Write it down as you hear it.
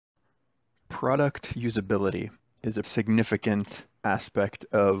Product usability is a significant aspect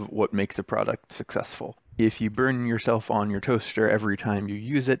of what makes a product successful. If you burn yourself on your toaster every time you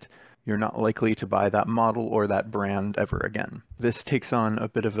use it, you're not likely to buy that model or that brand ever again. This takes on a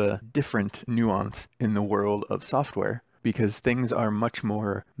bit of a different nuance in the world of software because things are much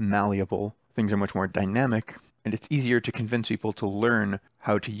more malleable, things are much more dynamic, and it's easier to convince people to learn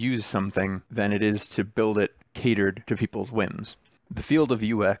how to use something than it is to build it catered to people's whims. The field of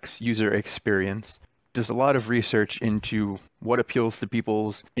UX, user experience, does a lot of research into what appeals to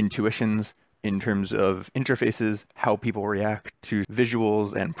people's intuitions in terms of interfaces, how people react to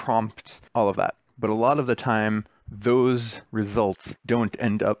visuals and prompts, all of that. But a lot of the time, those results don't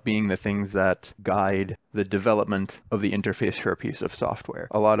end up being the things that guide the development of the interface for a piece of software.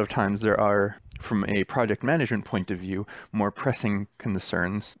 A lot of times there are, from a project management point of view, more pressing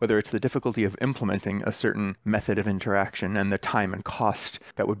concerns, whether it's the difficulty of implementing a certain method of interaction and the time and cost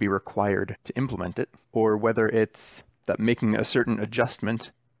that would be required to implement it, or whether it's that making a certain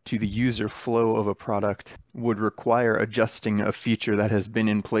adjustment to the user flow of a product would require adjusting a feature that has been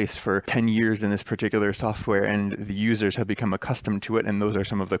in place for 10 years in this particular software and the users have become accustomed to it, and those are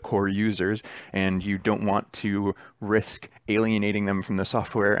some of the core users, and you don't want to risk alienating them from the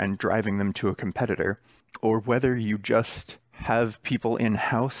software and driving them to a competitor. Or whether you just have people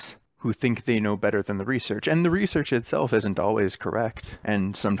in-house who think they know better than the research. And the research itself isn't always correct,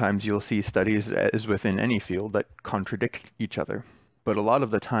 and sometimes you'll see studies, as within any field, that contradict each other. But a lot of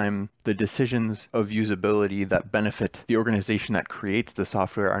the time, the decisions of usability that benefit the organization that creates the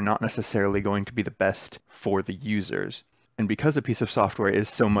software are not necessarily going to be the best for the users. And because a piece of software is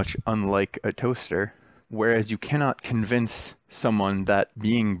so much unlike a toaster, whereas you cannot convince someone that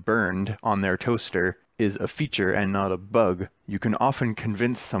being burned on their toaster is a feature and not a bug, you can often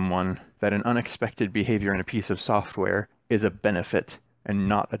convince someone that an unexpected behavior in a piece of software is a benefit and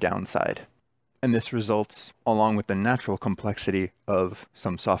not a downside. And this results, along with the natural complexity of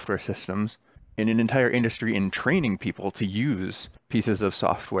some software systems, in an entire industry in training people to use pieces of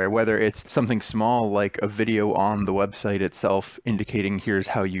software, whether it's something small like a video on the website itself indicating here's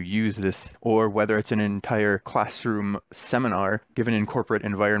how you use this, or whether it's an entire classroom seminar given in corporate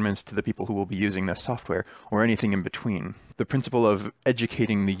environments to the people who will be using this software, or anything in between. The principle of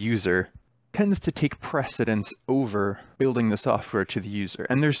educating the user tends to take precedence over building the software to the user.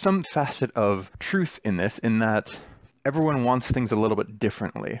 And there's some facet of truth in this, in that everyone wants things a little bit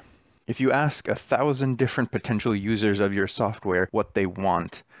differently. If you ask 1,000 different potential users of your software what they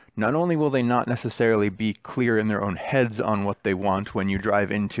want, not only will they not necessarily be clear in their own heads on what they want when you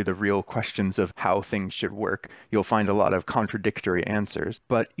drive into the real questions of how things should work, you'll find a lot of contradictory answers,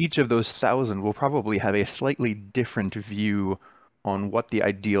 but each of those 1,000 will probably have a slightly different view on what the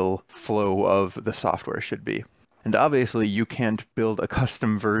ideal flow of the software should be. And obviously you can't build a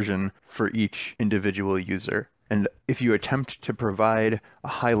custom version for each individual user. And if you attempt to provide a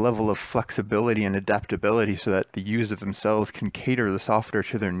high level of flexibility and adaptability so that the user themselves can cater the software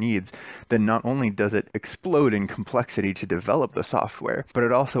to their needs, then not only does it explode in complexity to develop the software, but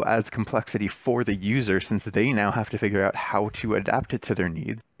it also adds complexity for the user, since they now have to figure out how to adapt it to their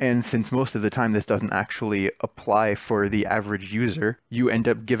needs. And since most of the time this doesn't actually apply for the average user, you end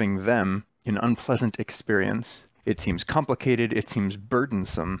up giving them an unpleasant experience. It seems complicated, it seems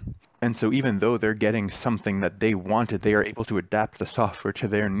burdensome. And so even though they're getting something that they wanted, they are able to adapt the software to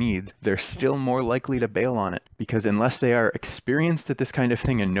their needs, they're still more likely to bail on it. Because unless they are experienced at this kind of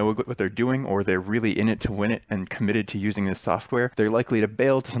thing and know what they're doing, or they're really in it to win it and committed to using this software, they're likely to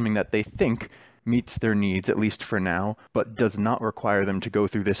bail to something that they think meets their needs, at least for now, but does not require them to go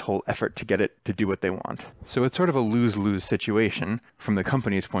through this whole effort to get it to do what they want. So it's sort of a lose-lose situation from the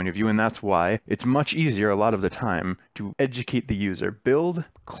company's point of view, and that's why it's much easier a lot of the time to educate the user. Build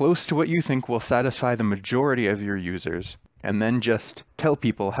close to what you think will satisfy the majority of your users, and then just tell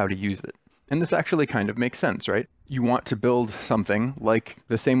people how to use it. And this actually kind of makes sense, right? You want to build something like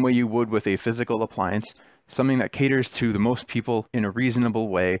the same way you would with a physical appliance, something that caters to the most people in a reasonable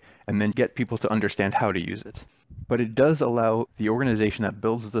way, and then get people to understand how to use it. But it does allow the organization that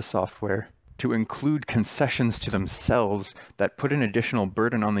builds the software to include concessions to themselves that put an additional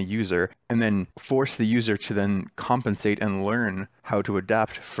burden on the user, and then force the user to then compensate and learn how to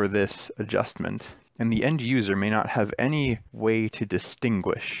adapt for this adjustment. And the end user may not have any way to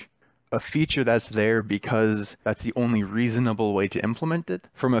distinguish a feature that's there because that's the only reasonable way to implement it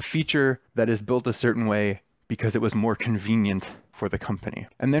from a feature that is built a certain way because it was more convenient for the company.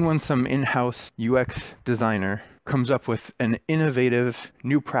 And then when some in-house UX designer comes up with an innovative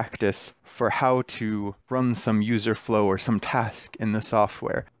new practice for how to run some user flow or some task in the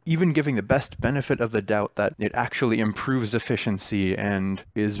software, even giving the best benefit of the doubt that it actually improves efficiency and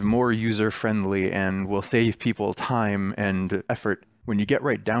is more user-friendly and will save people time and effort, when you get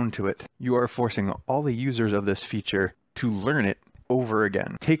right down to it, you are forcing all the users of this feature to learn it over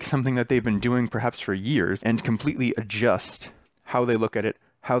again. Take something that they've been doing perhaps for years and completely adjust how they look at it,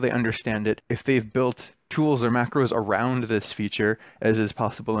 how they understand it. If they've built tools or macros around this feature, as is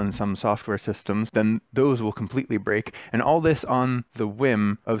possible in some software systems, then those will completely break. And all this on the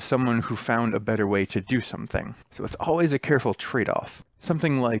whim of someone who found a better way to do something. So it's always a careful trade-off.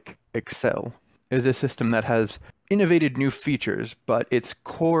 Something like Excel is a system that has innovated new features, but its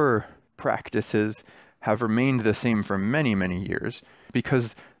core practices have remained the same for many, many years,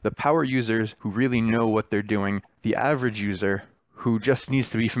 because the power users who really know what they're doing, the average user who just needs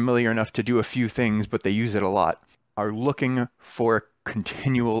to be familiar enough to do a few things, but they use it a lot, are looking for a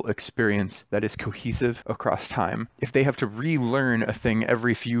continual experience that is cohesive across time. If they have to relearn a thing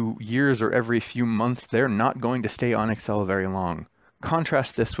every few years or every few months, they're not going to stay on Excel very long.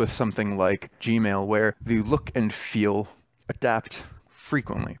 Contrast this with something like Gmail, where the look and feel adapt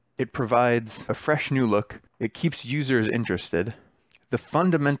frequently. It provides a fresh new look, it keeps users interested, the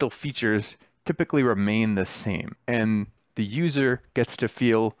fundamental features typically remain the same, and the user gets to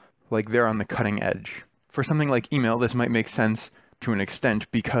feel like they're on the cutting edge. For something like email, this might make sense to an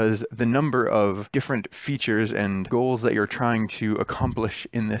extent because the number of different features and goals that you're trying to accomplish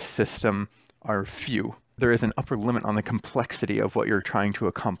in this system are few. There is an upper limit on the complexity of what you're trying to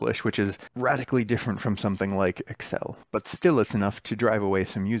accomplish, which is radically different from something like Excel. But still, it's enough to drive away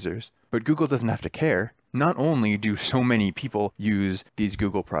some users. But Google doesn't have to care. Not only do so many people use these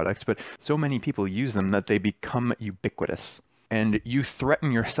Google products, but so many people use them that they become ubiquitous. And you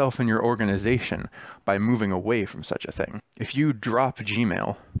threaten yourself and your organization by moving away from such a thing. If you drop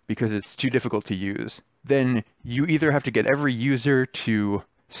Gmail because it's too difficult to use, then you either have to get every user to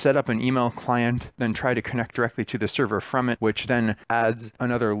set up an email client, then try to connect directly to the server from it, which then adds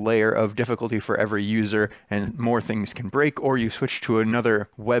another layer of difficulty for every user and more things can break, or you switch to another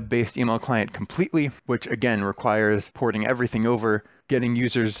web-based email client completely, which again requires porting everything over, getting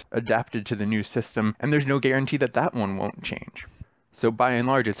users adapted to the new system, and there's no guarantee that that one won't change. So by and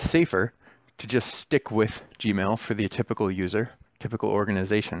large, it's safer to just stick with Gmail for the typical user, typical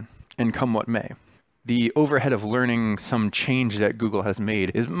organization, and come what may. The overhead of learning some change that Google has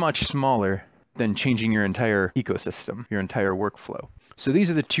made is much smaller than changing your entire ecosystem, your entire workflow. So these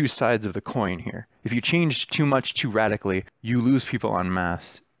are the two sides of the coin here. If you change too much too radically, you lose people en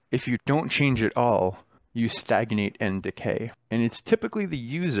masse. If you don't change at all, you stagnate and decay. And it's typically the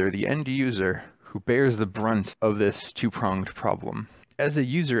user, the end user, who bears the brunt of this two-pronged problem. As a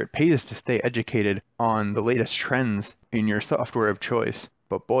user, it pays to stay educated on the latest trends in your software of choice,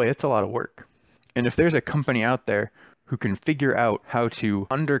 but boy, it's a lot of work. And if there's a company out there who can figure out how to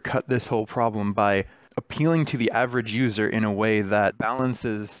undercut this whole problem by appealing to the average user in a way that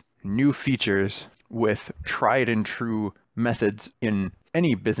balances new features with tried and true methods in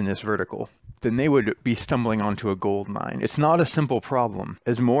any business vertical, then they would be stumbling onto a gold mine. It's not a simple problem.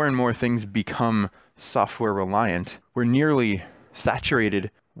 As more and more things become software reliant, we're nearly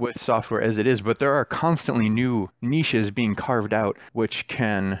saturated with software as it is, but there are constantly new niches being carved out which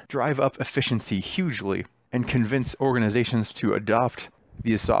can drive up efficiency hugely and convince organizations to adopt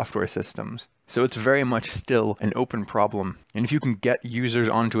these software systems. So it's very much still an open problem. And if you can get users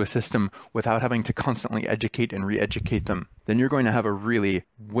onto a system without having to constantly educate and re-educate them, then you're going to have a really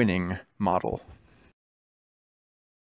winning model.